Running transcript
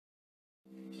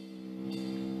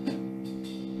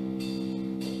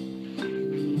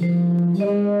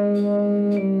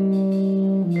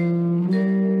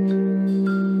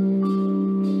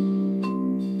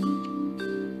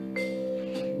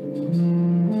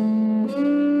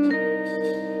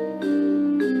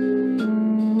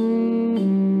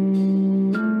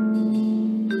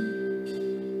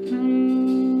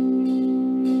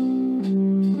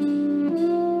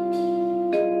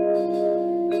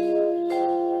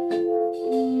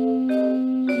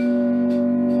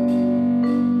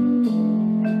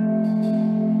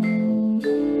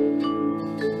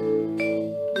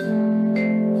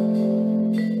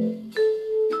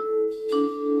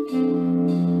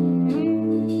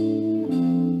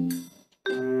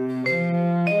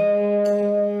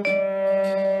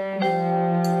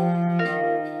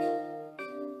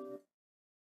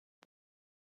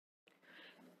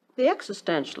The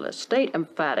existentialists state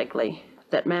emphatically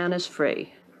that man is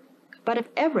free. But if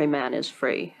every man is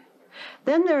free,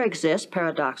 then there exists,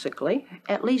 paradoxically,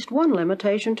 at least one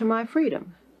limitation to my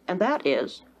freedom, and that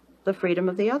is the freedom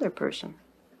of the other person.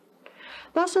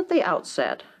 Thus, at the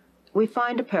outset, we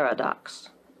find a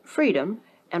paradox. Freedom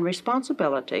and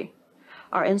responsibility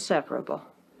are inseparable.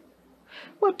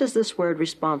 What does this word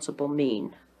responsible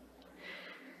mean?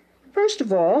 First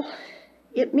of all,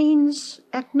 it means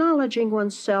acknowledging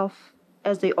oneself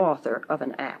as the author of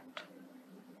an act.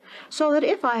 So that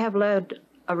if I have led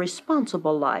a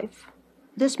responsible life,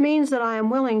 this means that I am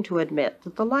willing to admit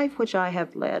that the life which I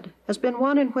have led has been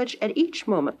one in which at each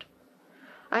moment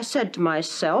I said to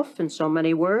myself, in so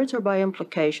many words or by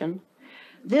implication,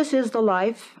 this is the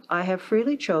life I have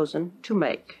freely chosen to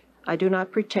make. I do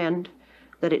not pretend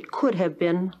that it could have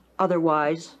been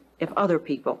otherwise if other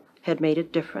people had made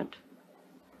it different.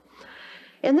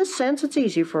 In this sense, it's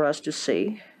easy for us to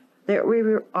see that we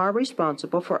are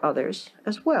responsible for others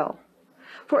as well.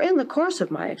 For in the course of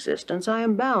my existence, I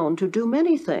am bound to do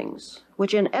many things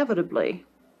which inevitably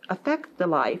affect the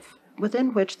life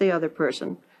within which the other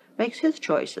person makes his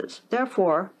choices.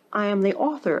 Therefore, I am the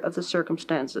author of the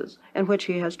circumstances in which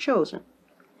he has chosen.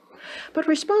 But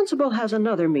responsible has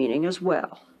another meaning as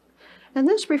well, and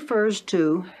this refers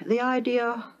to the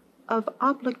idea of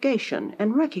obligation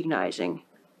and recognizing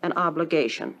an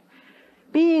obligation,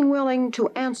 being willing to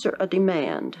answer a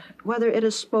demand, whether it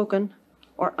is spoken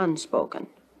or unspoken.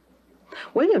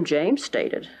 William James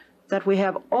stated that we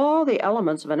have all the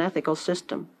elements of an ethical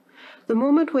system the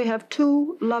moment we have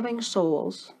two loving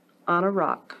souls on a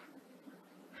rock.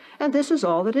 And this is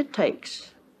all that it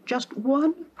takes, just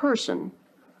one person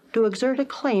to exert a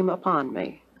claim upon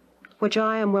me, which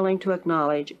I am willing to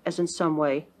acknowledge as in some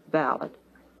way valid.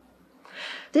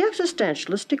 The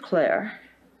existentialists declare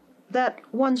that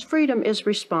one's freedom is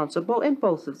responsible in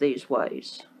both of these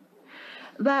ways,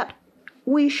 that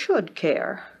we should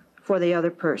care for the other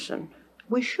person.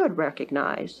 We should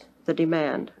recognize the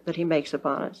demand that he makes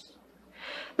upon us.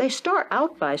 They start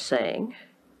out by saying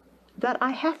that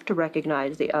I have to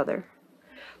recognize the other,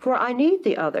 for I need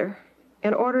the other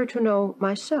in order to know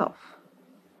myself.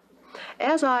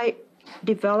 As I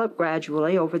develop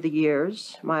gradually over the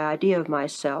years my idea of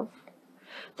myself,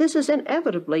 this is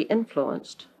inevitably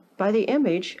influenced by the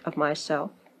image of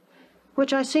myself,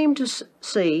 which I seem to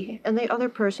see in the other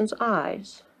person's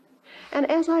eyes. And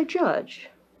as I judge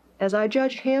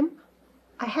him,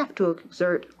 I have to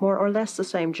exert more or less the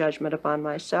same judgment upon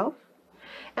myself,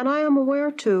 and I am aware,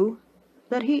 too,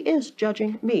 that he is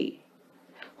judging me.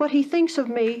 What he thinks of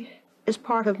me is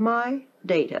part of my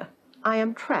data. I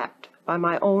am trapped by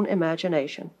my own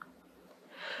imagination.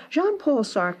 Jean-Paul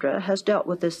Sartre has dealt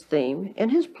with this theme in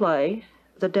his play,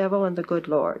 The Devil and the Good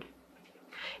Lord.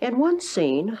 In one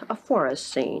scene, a forest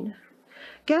scene,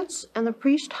 Goetz and the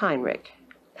priest Heinrich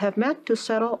have met to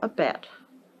settle a bet.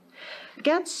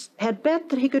 Goetz had bet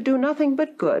that he could do nothing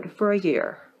but good for a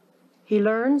year. He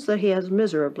learns that he has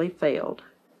miserably failed,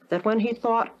 that when he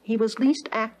thought he was least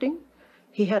acting,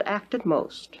 he had acted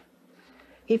most.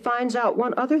 He finds out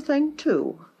one other thing,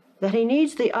 too, that he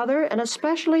needs the other, and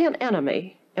especially an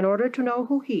enemy, in order to know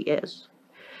who he is.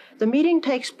 The meeting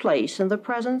takes place in the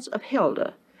presence of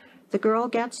Hilda, the girl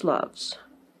Goetz loves.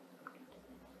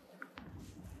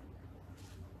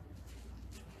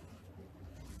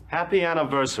 Happy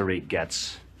anniversary,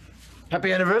 Goetz.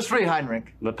 Happy anniversary,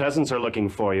 Heinrich. The peasants are looking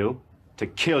for you, to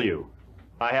kill you.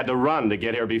 I had to run to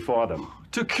get here before them.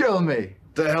 To kill me?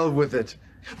 To hell with it.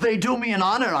 They do me an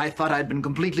honor. I thought I'd been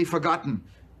completely forgotten.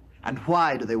 And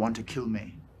why do they want to kill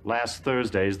me? Last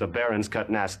Thursdays, the barons cut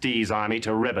Nasty's army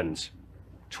to ribbons.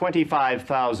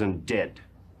 25,000 dead.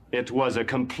 It was a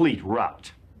complete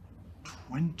rout.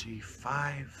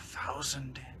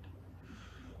 25,000 dead?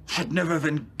 Should never have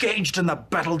engaged in the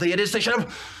battle, the idiots. They should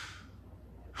have...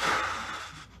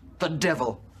 The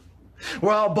devil.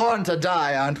 We're all born to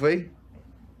die, aren't we?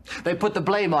 They put the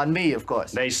blame on me, of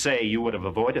course. They say you would have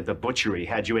avoided the butchery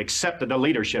had you accepted the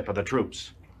leadership of the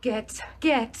troops. Goetz.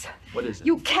 What is it?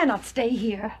 You cannot stay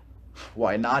here.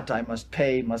 Why not? I must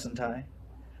pay, mustn't I?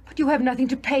 But you have nothing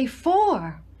to pay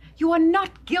for. You are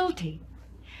not guilty.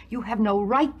 You have no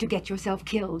right to get yourself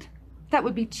killed. That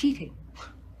would be cheating.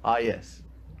 Ah, yes.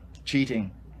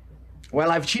 Cheating. Well,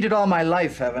 I've cheated all my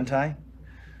life, haven't I?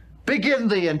 Begin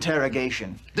the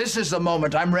interrogation. This is the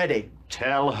moment. I'm ready.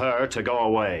 Tell her to go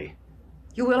away.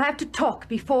 You will have to talk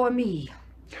before me.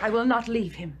 I will not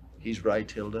leave him. He's right,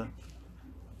 Hilda.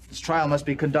 This trial must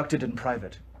be conducted in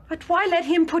private. But why let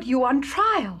him put you on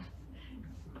trial?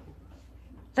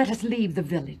 Let us leave the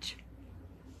village.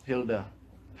 Hilda,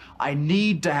 I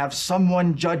need to have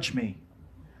someone judge me.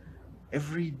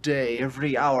 Every day,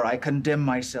 every hour, I condemn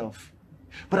myself.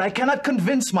 But I cannot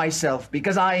convince myself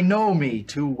because I know me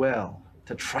too well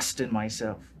to trust in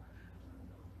myself.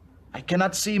 I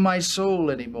cannot see my soul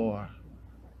anymore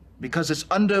because it's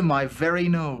under my very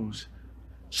nose.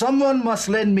 Someone must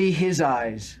lend me his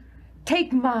eyes.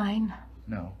 Take mine.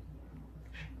 No,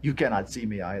 you cannot see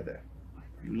me either.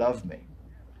 You love me.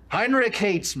 Heinrich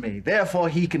hates me, therefore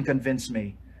he can convince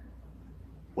me.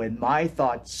 When my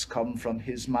thoughts come from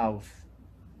his mouth,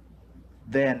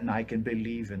 then I can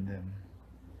believe in them.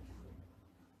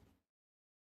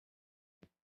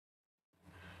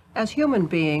 As human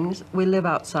beings, we live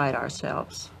outside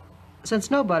ourselves.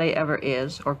 Since nobody ever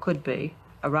is, or could be,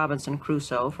 a Robinson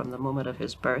Crusoe from the moment of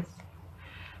his birth,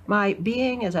 my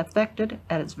being is affected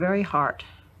at its very heart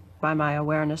by my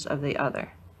awareness of the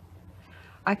other.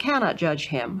 I cannot judge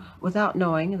him without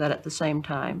knowing that at the same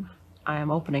time I am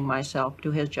opening myself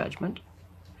to his judgment,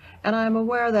 and I am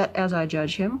aware that as I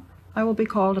judge him, I will be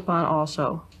called upon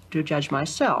also to judge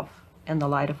myself in the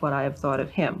light of what I have thought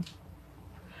of him.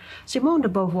 Simone de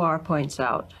Beauvoir points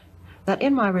out that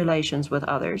in my relations with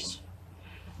others,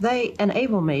 they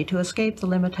enable me to escape the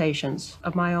limitations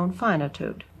of my own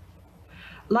finitude.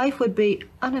 Life would be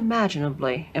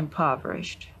unimaginably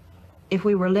impoverished if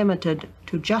we were limited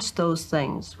to just those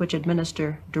things which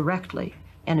administer directly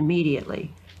and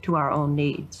immediately to our own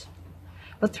needs.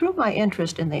 But through my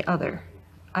interest in the other,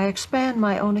 I expand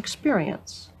my own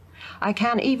experience. I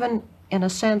can even, in a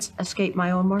sense, escape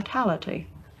my own mortality,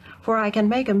 for I can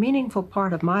make a meaningful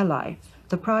part of my life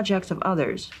the projects of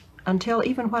others until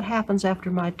even what happens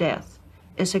after my death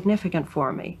is significant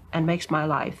for me and makes my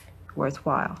life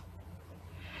worthwhile.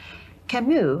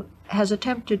 Camus has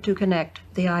attempted to connect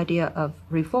the idea of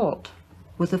revolt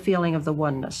with the feeling of the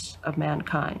oneness of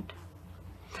mankind.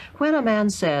 When a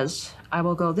man says, "I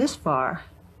will go this far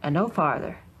and no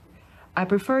farther, I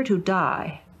prefer to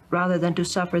die rather than to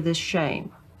suffer this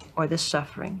shame or this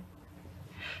suffering,"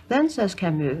 then, says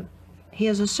Camus, he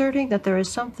is asserting that there is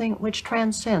something which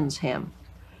transcends him,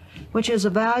 which is a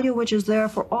value which is there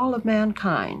for all of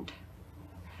mankind,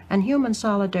 and human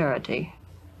solidarity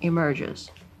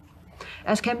emerges.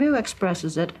 As Camus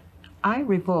expresses it, I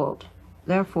revolt,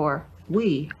 therefore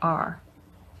we are.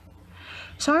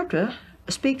 Sartre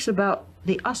speaks about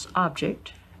the us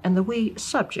object and the we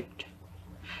subject.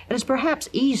 It is perhaps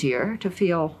easier to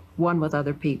feel one with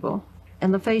other people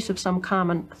in the face of some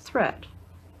common threat.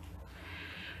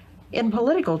 In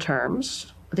political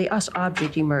terms, the us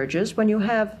object emerges when you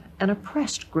have an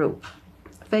oppressed group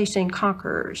facing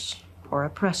conquerors or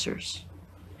oppressors.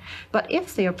 But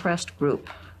if the oppressed group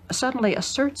suddenly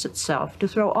asserts itself to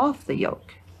throw off the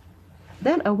yoke,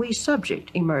 then a we subject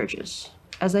emerges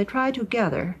as they try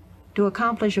together to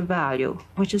accomplish a value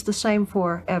which is the same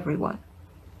for everyone.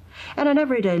 And in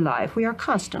everyday life, we are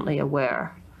constantly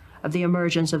aware of the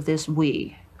emergence of this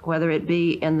we, whether it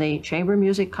be in the chamber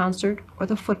music concert or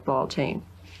the football team,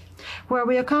 where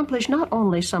we accomplish not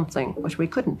only something which we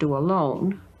couldn't do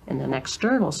alone in an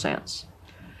external sense,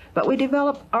 but we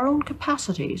develop our own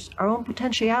capacities, our own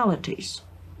potentialities,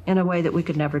 in a way that we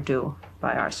could never do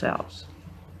by ourselves.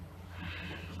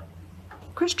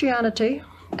 Christianity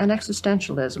and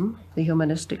existentialism, the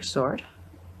humanistic sort,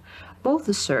 both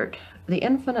assert the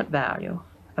infinite value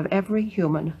of every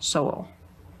human soul,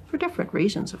 for different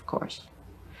reasons, of course.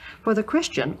 For the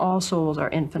Christian, all souls are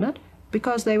infinite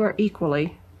because they were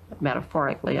equally,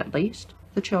 metaphorically at least,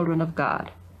 the children of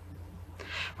God.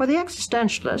 For the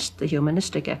existentialist, the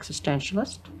humanistic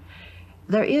existentialist,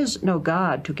 there is no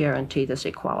God to guarantee this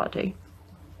equality,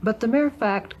 but the mere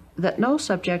fact that no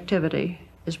subjectivity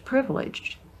is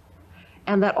privileged,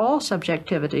 and that all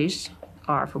subjectivities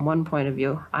are, from one point of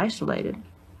view, isolated,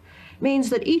 means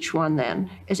that each one, then,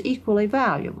 is equally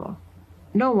valuable.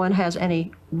 No one has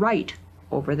any right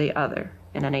over the other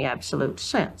in any absolute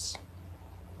sense.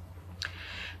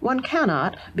 One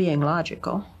cannot, being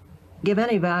logical, give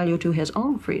any value to his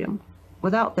own freedom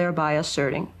without thereby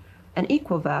asserting an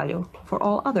equal value for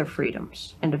all other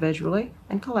freedoms, individually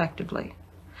and collectively.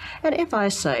 And if I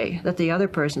say that the other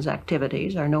person's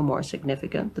activities are no more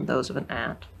significant than those of an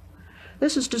ant,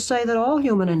 this is to say that all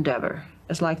human endeavor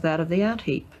is like that of the ant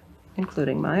heap,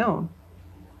 including my own.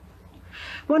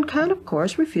 One can, of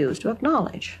course, refuse to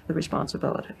acknowledge the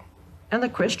responsibility. And the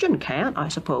Christian can, I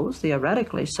suppose,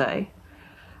 theoretically say,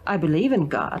 I believe in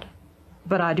God,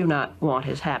 but I do not want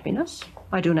his happiness.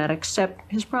 I do not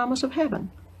accept his promise of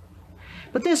heaven.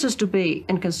 But this is to be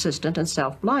inconsistent and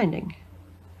self-blinding.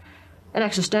 An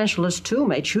existentialist, too,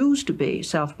 may choose to be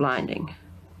self-blinding,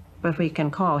 but we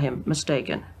can call him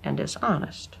mistaken and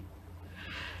dishonest.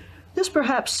 This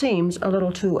perhaps seems a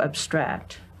little too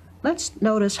abstract, Let's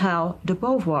notice how de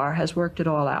Beauvoir has worked it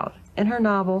all out in her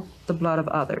novel, The Blood of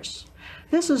Others.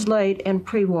 This is laid in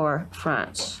pre-war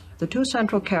France. The two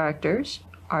central characters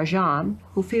are Jean,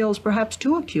 who feels perhaps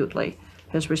too acutely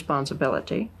his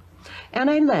responsibility, and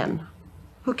Hélène,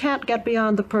 who can't get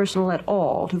beyond the personal at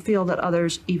all to feel that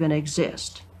others even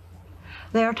exist.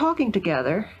 They are talking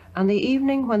together on the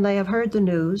evening when they have heard the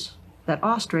news that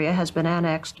Austria has been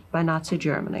annexed by Nazi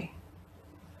Germany.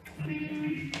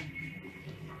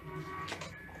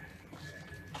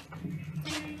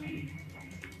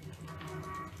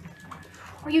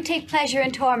 Or you take pleasure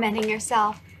in tormenting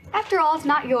yourself. After all, it's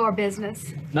not your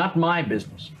business. Not my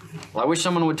business. Well, I wish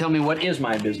someone would tell me what is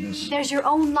my business. There's your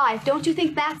own life. Don't you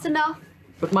think that's enough?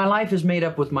 But my life is made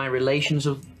up with my relations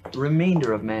of the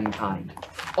remainder of mankind.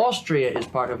 Austria is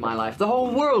part of my life. The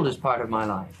whole world is part of my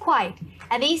life. Quite.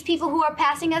 And these people who are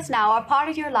passing us now are part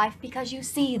of your life because you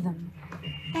see them.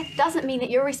 That doesn't mean that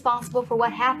you're responsible for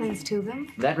what happens to them.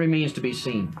 That remains to be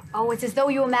seen. Oh, it's as though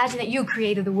you imagine that you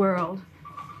created the world.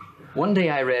 One day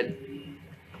I read,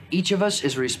 each of us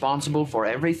is responsible for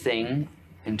everything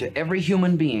and to every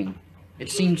human being.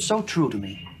 It seemed so true to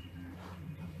me.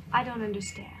 I don't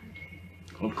understand.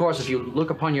 Of course, if you look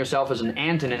upon yourself as an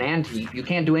ant in an ant-heap, you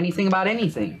can't do anything about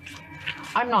anything.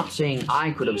 I'm not saying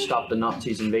I could have stopped the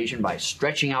Nazis' invasion by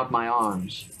stretching out my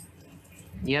arms.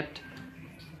 Yet,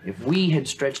 if we had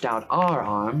stretched out our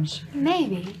arms...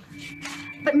 Maybe.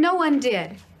 But no one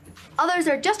did. Others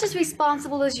are just as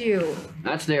responsible as you.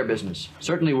 That's their business.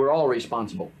 Certainly we're all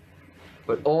responsible.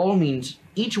 But all means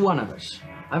each one of us.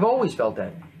 I've always felt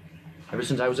that, ever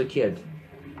since I was a kid.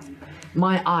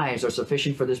 My eyes are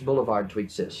sufficient for this boulevard to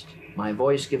exist. My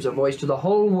voice gives a voice to the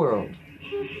whole world.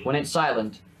 When it's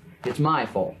silent, it's my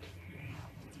fault.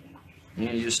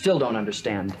 You still don't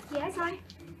understand. Yes,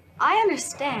 I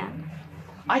understand.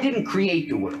 I didn't create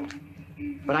the world,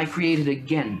 but I create it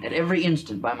again at every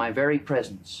instant by my very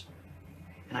presence.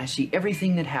 And I see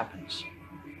everything that happens.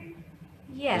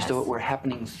 Yes. As though it were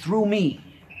happening through me.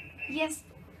 Yes.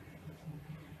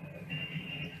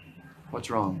 What's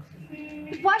wrong?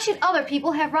 But why should other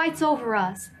people have rights over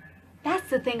us? That's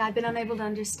the thing I've been unable to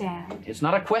understand. It's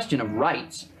not a question of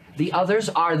rights. The others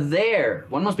are there.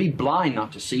 One must be blind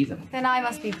not to see them. Then I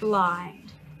must be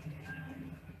blind.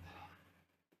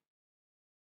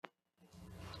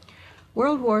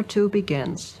 World War II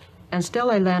begins, and still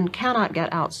Hélène cannot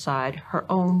get outside her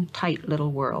own tight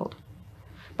little world.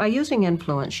 By using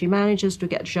influence, she manages to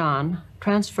get Jean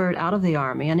transferred out of the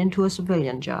army and into a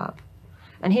civilian job.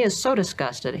 And he is so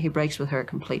disgusted, he breaks with her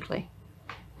completely.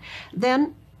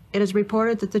 Then it is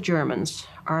reported that the Germans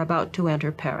are about to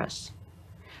enter Paris.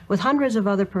 With hundreds of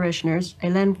other parishioners,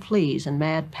 Hélène flees in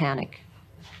mad panic,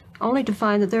 only to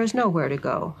find that there is nowhere to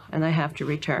go, and they have to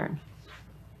return.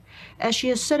 As she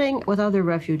is sitting with other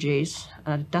refugees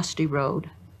on a dusty road,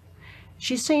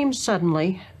 she seems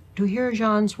suddenly to hear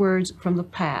Jean's words from the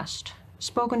past,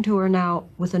 spoken to her now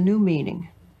with a new meaning.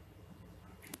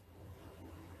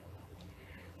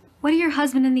 What are your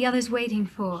husband and the others waiting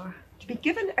for? To be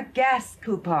given a gas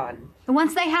coupon. And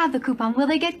once they have the coupon, will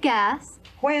they get gas?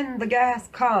 When the gas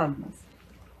comes.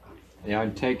 They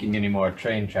aren't taking any more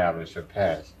train travelers for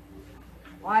Paris.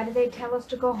 Why do they tell us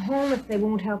to go home if they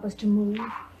won't help us to move?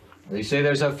 They say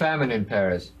there's a famine in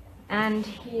Paris. And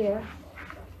here,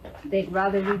 they'd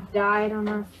rather we died on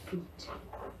our feet.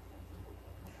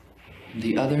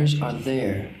 The others are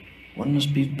there. One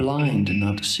must be blind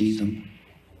not to see them.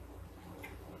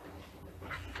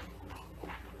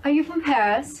 Are you from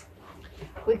Paris?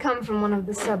 We come from one of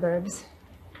the suburbs.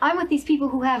 I'm with these people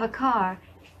who have a car.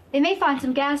 They may find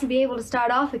some gas and be able to start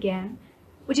off again.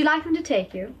 Would you like them to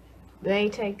take you? They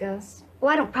take us. Oh,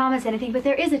 I don't promise anything, but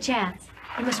there is a chance.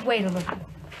 You must wait a little.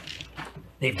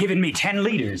 They've given me 10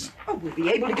 liters. Oh, we'll be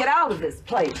able to get out of this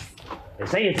place. They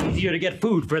say it's easier to get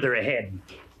food further ahead.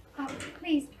 Oh,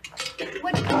 please.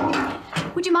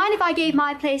 Would you mind if I gave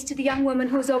my place to the young woman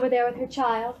who's over there with her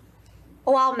child?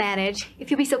 Oh, I'll manage,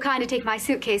 if you'll be so kind to take my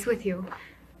suitcase with you.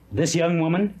 This young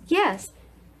woman? Yes.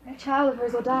 That child of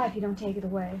hers will die if you don't take it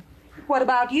away. What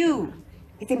about you?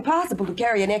 It's impossible to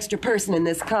carry an extra person in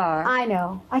this car. I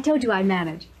know. I told you I'd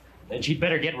manage. Then she'd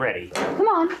better get ready. Come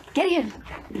on, get in.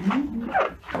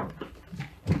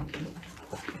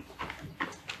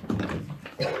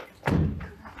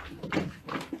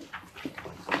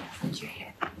 Put your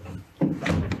head.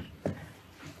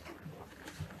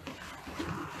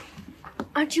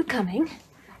 Aren't you coming?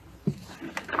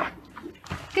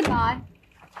 Goodbye.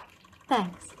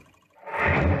 Thanks.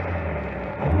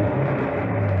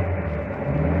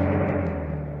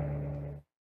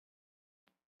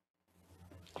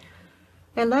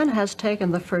 Hélène has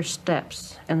taken the first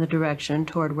steps in the direction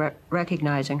toward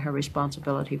recognizing her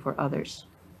responsibility for others.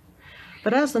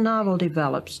 But as the novel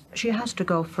develops, she has to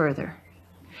go further.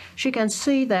 She can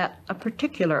see that a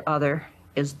particular other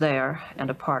is there and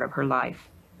a part of her life,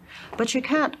 but she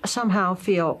can't somehow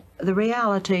feel the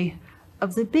reality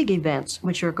of the big events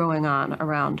which are going on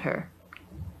around her.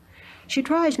 She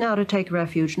tries now to take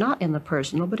refuge not in the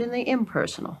personal, but in the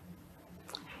impersonal.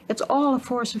 It's all a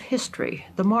force of history,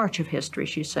 the march of history,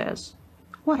 she says.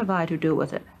 What have I to do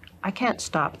with it? I can't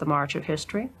stop the march of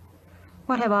history.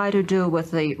 What have I to do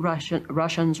with the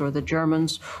Russians or the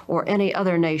Germans or any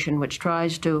other nation which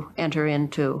tries to enter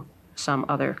into some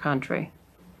other country?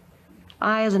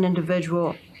 I, as an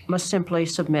individual, must simply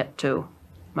submit to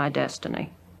my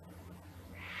destiny.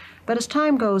 But as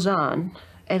time goes on,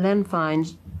 Hélène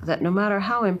finds that no matter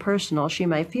how impersonal she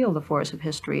may feel the force of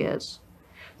history is,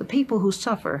 the people who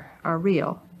suffer are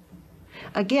real.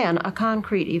 Again, a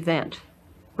concrete event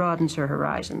broadens her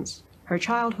horizons. Her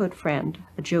childhood friend,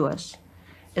 a Jewess,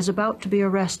 is about to be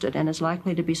arrested and is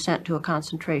likely to be sent to a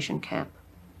concentration camp.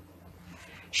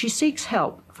 She seeks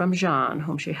help from Jean,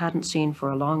 whom she hadn't seen for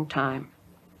a long time,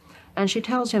 and she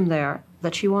tells him there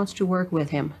that she wants to work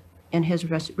with him in his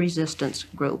resistance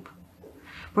group,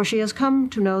 for she has come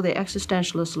to know the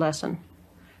existentialist lesson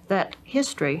that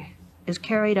history is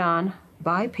carried on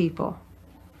by people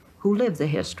who live the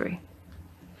history,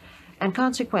 and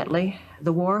consequently,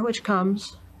 the war which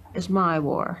comes is my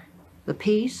war. The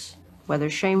peace,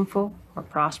 whether shameful or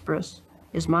prosperous,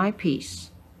 is my peace.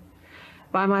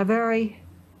 By my very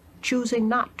choosing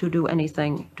not to do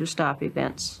anything to stop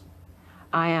events,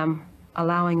 I am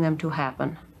allowing them to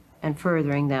happen and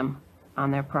furthering them on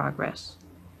their progress.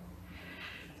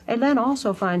 Hélène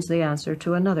also finds the answer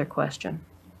to another question.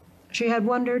 She had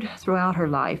wondered throughout her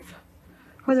life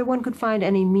whether one could find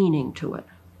any meaning to it,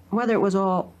 whether it was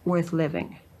all worth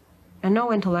living, and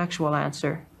no intellectual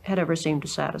answer had ever seemed to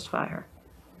satisfy her.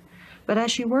 But as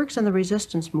she works in the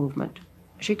resistance movement,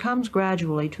 she comes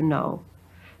gradually to know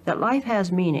that life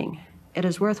has meaning, it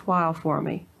is worthwhile for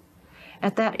me,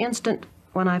 at that instant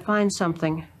when I find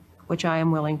something which I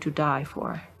am willing to die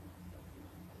for.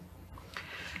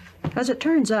 As it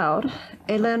turns out,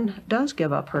 Hélène does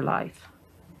give up her life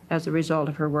as a result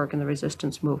of her work in the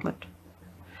resistance movement.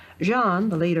 Jean,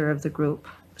 the leader of the group,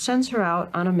 sends her out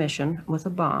on a mission with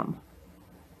a bomb,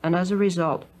 and as a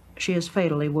result, she is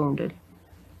fatally wounded.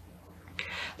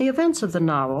 The events of the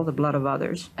novel, The Blood of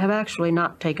Others, have actually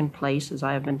not taken place as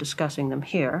I have been discussing them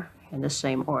here in this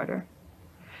same order.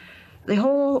 The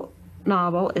whole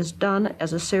novel is done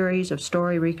as a series of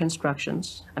story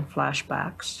reconstructions and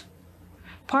flashbacks,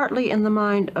 partly in the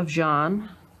mind of Jean,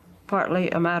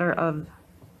 partly a matter of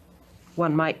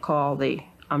one might call the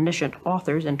omniscient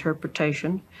author's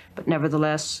interpretation, but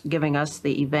nevertheless giving us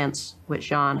the events which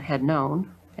Jean had known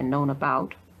and known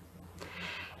about.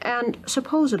 And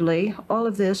supposedly, all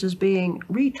of this is being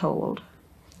retold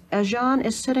as Jean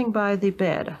is sitting by the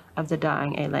bed of the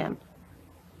dying Hélène.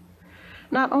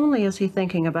 Not only is he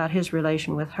thinking about his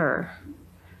relation with her,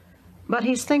 but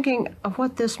he's thinking of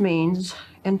what this means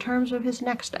in terms of his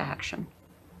next action.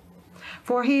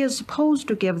 For he is supposed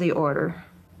to give the order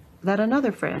that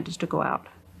another friend is to go out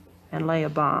and lay a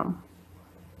bomb,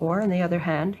 or on the other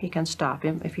hand, he can stop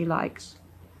him if he likes.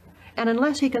 And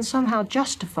unless he can somehow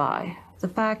justify the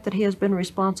fact that he has been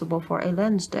responsible for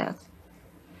Hélène's death,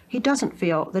 he doesn't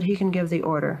feel that he can give the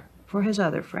order for his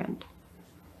other friend.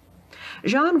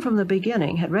 Jean, from the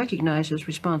beginning, had recognized his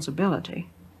responsibility,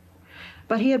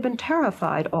 but he had been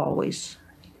terrified always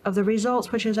of the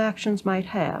results which his actions might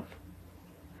have.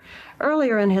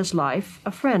 Earlier in his life,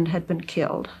 a friend had been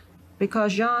killed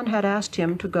because Jean had asked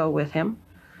him to go with him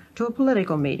to a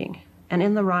political meeting, and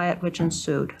in the riot which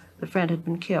ensued, the friend had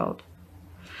been killed.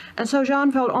 And so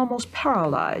Jean felt almost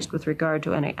paralyzed with regard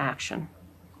to any action.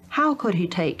 How could he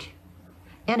take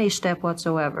any step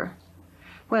whatsoever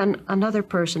when another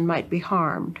person might be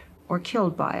harmed or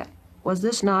killed by it? Was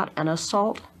this not an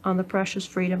assault on the precious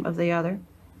freedom of the other?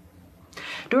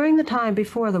 During the time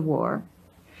before the war,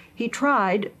 he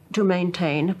tried to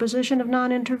maintain a position of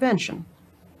non-intervention,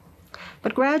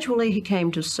 but gradually he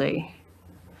came to see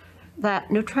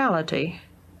that neutrality,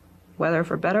 whether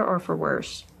for better or for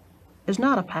worse, is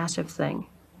not a passive thing.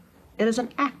 It is an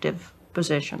active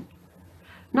position.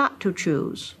 Not to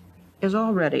choose is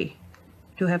already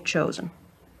to have chosen.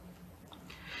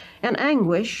 In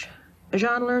anguish,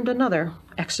 Jean learned another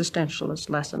existentialist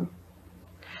lesson.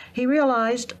 He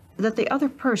realized that the other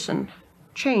person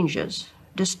changes,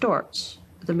 distorts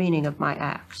the meaning of my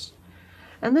acts.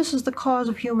 And this is the cause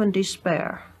of human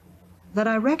despair, that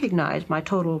I recognize my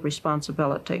total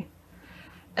responsibility.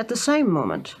 At the same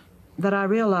moment, that I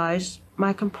realize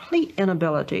my complete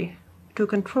inability to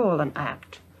control an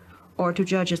act or to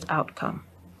judge its outcome.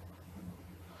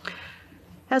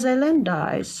 As Hélène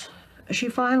dies, she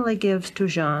finally gives to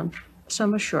Jean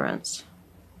some assurance.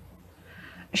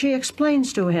 She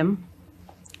explains to him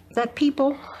that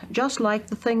people, just like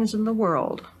the things in the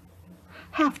world,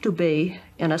 have to be,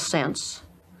 in a sense,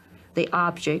 the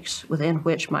objects within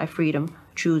which my freedom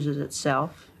chooses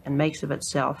itself and makes of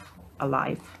itself a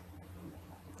life.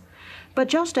 But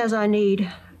just as I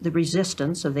need the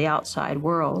resistance of the outside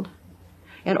world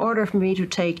in order for me to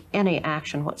take any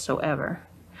action whatsoever,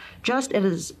 just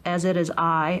as it is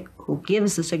I who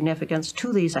gives the significance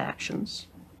to these actions,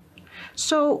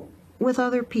 so with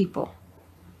other people.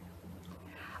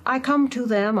 I come to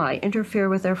them, I interfere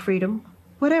with their freedom.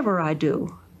 Whatever I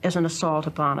do is an assault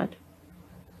upon it.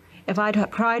 If I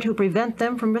try to prevent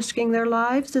them from risking their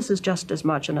lives, this is just as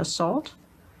much an assault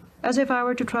as if I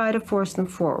were to try to force them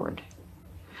forward.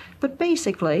 But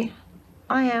basically,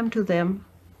 I am to them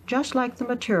just like the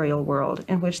material world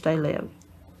in which they live.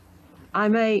 I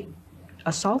may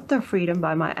assault their freedom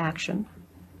by my action,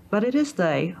 but it is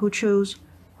they who choose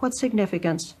what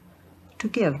significance to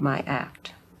give my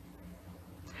act.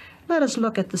 Let us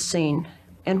look at the scene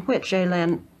in which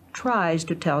Hélène tries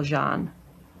to tell Jean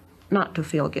not to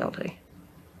feel guilty.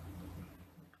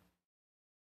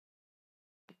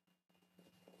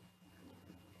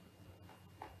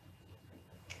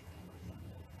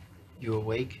 You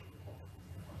awake?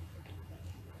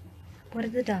 What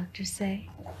did the doctor say?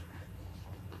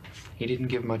 He didn't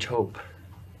give much hope.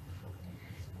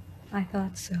 I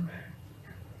thought so.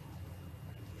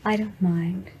 I don't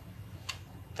mind.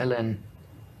 Hélène,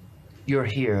 you're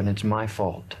here and it's my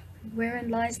fault. Wherein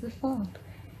lies the fault?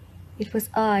 It was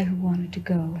I who wanted to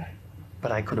go.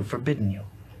 But I could have forbidden you.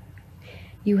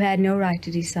 You had no right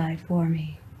to decide for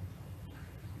me.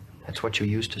 That's what you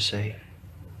used to say.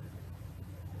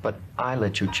 But I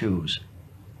let you choose.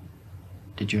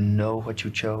 Did you know what you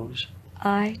chose?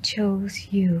 I chose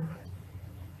you,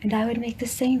 and I would make the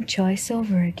same choice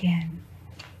over again.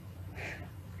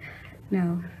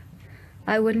 No,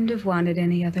 I wouldn't have wanted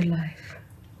any other life.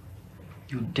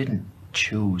 You didn't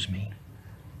choose me.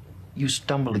 You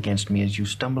stumbled against me as you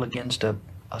stumble against a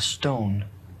stone.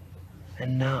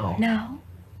 And now... Now?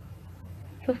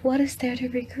 But what is there to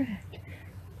regret?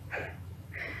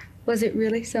 Was it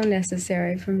really so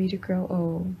necessary for me to grow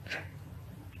old?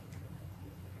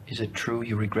 Is it true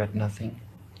you regret nothing?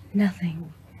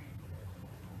 Nothing.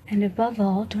 And above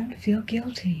all, don't feel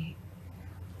guilty.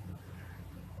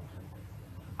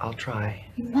 I'll try.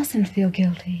 You mustn't feel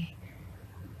guilty.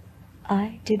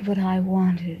 I did what I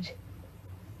wanted.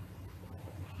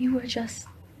 You were just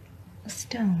a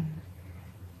stone.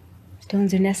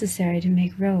 Stones are necessary to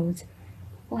make roads.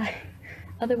 Why,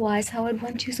 otherwise, how would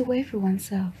one choose a way for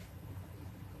oneself?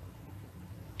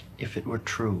 If it were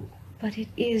true. But it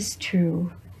is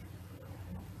true.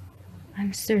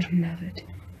 I'm certain of it.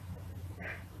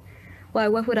 Why,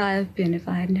 what would I have been if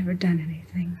I had never done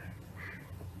anything?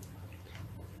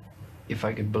 If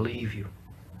I could believe you.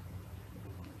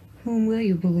 Whom will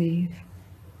you believe?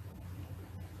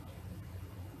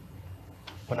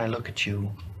 When I look at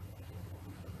you,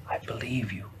 I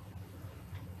believe you.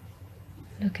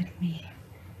 Look at me.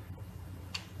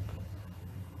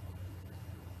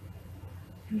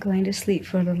 I'm going to sleep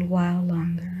for a little while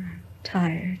longer. I'm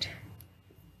tired.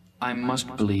 I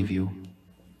must believe you.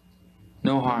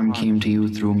 No harm came to you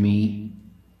through me.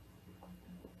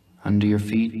 Under your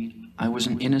feet, I was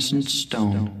an innocent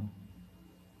stone.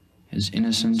 As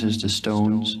innocent as the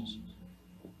stones,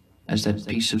 as that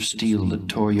piece of steel that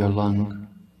tore your lung.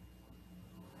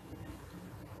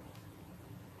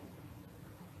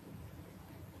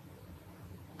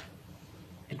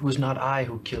 It was not I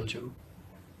who killed you,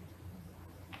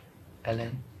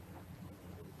 Hélène.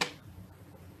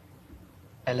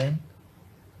 Hélène?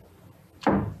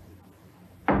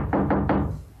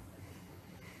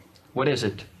 What is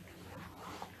it?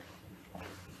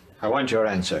 I want your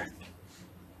answer.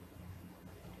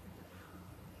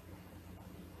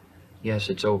 Yes,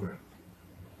 it's over.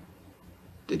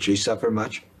 Did she suffer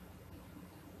much?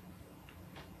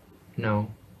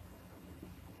 No.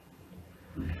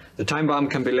 The time bomb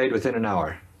can be laid within an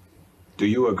hour. Do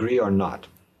you agree or not?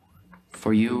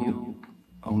 For you,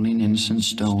 only an innocent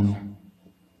stone.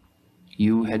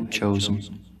 You had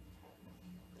chosen.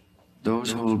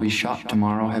 Those who will be shot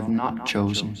tomorrow have not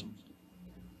chosen.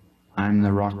 I'm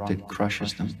the rock that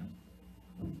crushes them.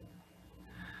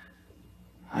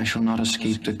 I shall not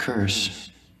escape the curse.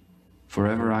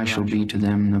 Forever I shall be to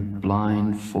them the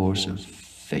blind force of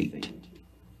fate.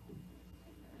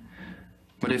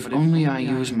 But But if only I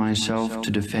use myself to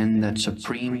defend that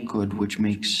supreme good which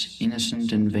makes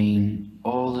innocent and vain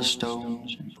all the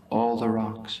stones and all the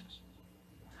rocks,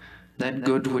 that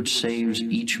good which saves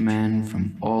each man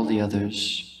from all the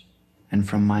others and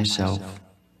from myself,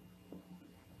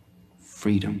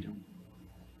 freedom,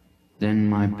 then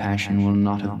my passion will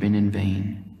not have been in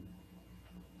vain.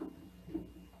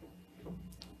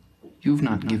 You've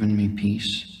not given me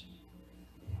peace.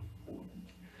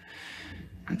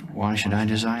 And why should I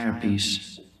desire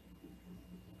peace?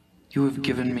 You have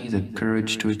given me the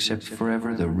courage to accept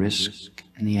forever the risk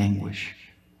and the anguish,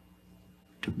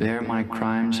 to bear my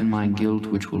crimes and my guilt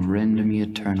which will rend me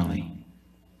eternally.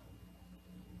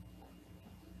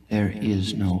 There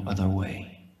is no other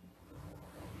way.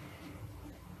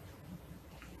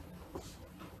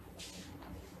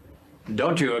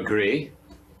 Don't you agree?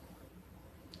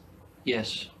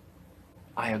 Yes,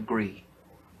 I agree.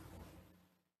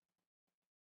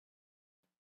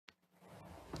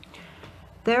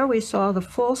 There we saw the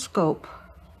full scope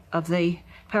of the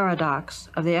paradox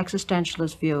of the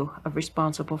existentialist view of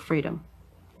responsible freedom.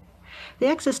 The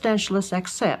existentialists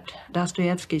accept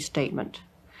Dostoevsky's statement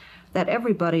that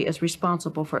everybody is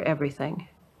responsible for everything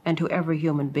and to every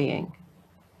human being.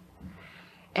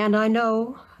 And I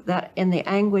know that in the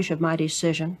anguish of my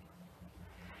decision,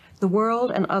 the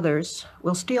world and others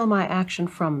will steal my action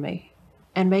from me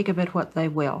and make of it what they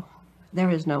will. There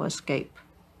is no escape.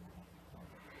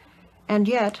 And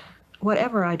yet,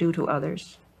 whatever I do to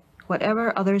others,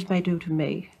 whatever others may do to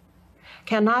me,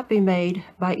 cannot be made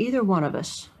by either one of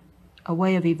us a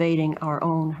way of evading our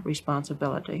own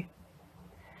responsibility.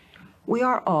 We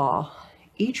are all,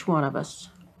 each one of us,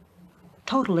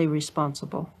 totally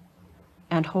responsible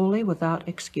and wholly without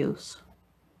excuse.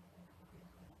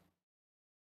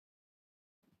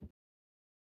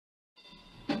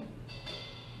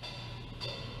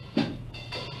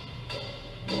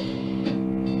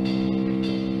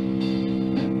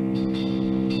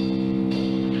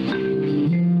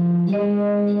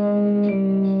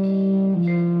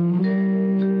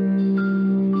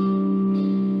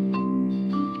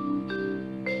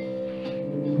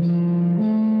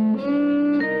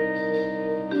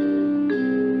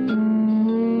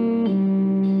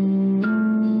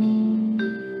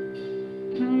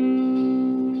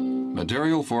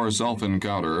 Material for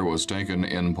Self-Encounter was taken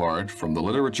in part from The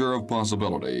Literature of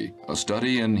Possibility, a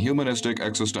study in humanistic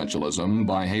existentialism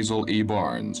by Hazel E.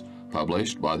 Barnes,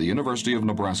 published by the University of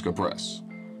Nebraska Press.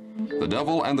 The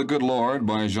Devil and the Good Lord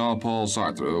by Jean-Paul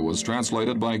Sartre was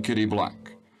translated by Kitty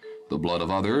Black. The Blood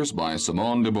of Others by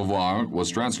Simone de Beauvoir was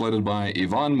translated by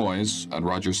Yvonne Moyes and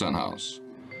Roger Senhouse.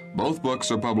 Both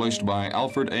books are published by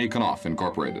Alfred A. Knopf,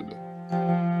 Incorporated.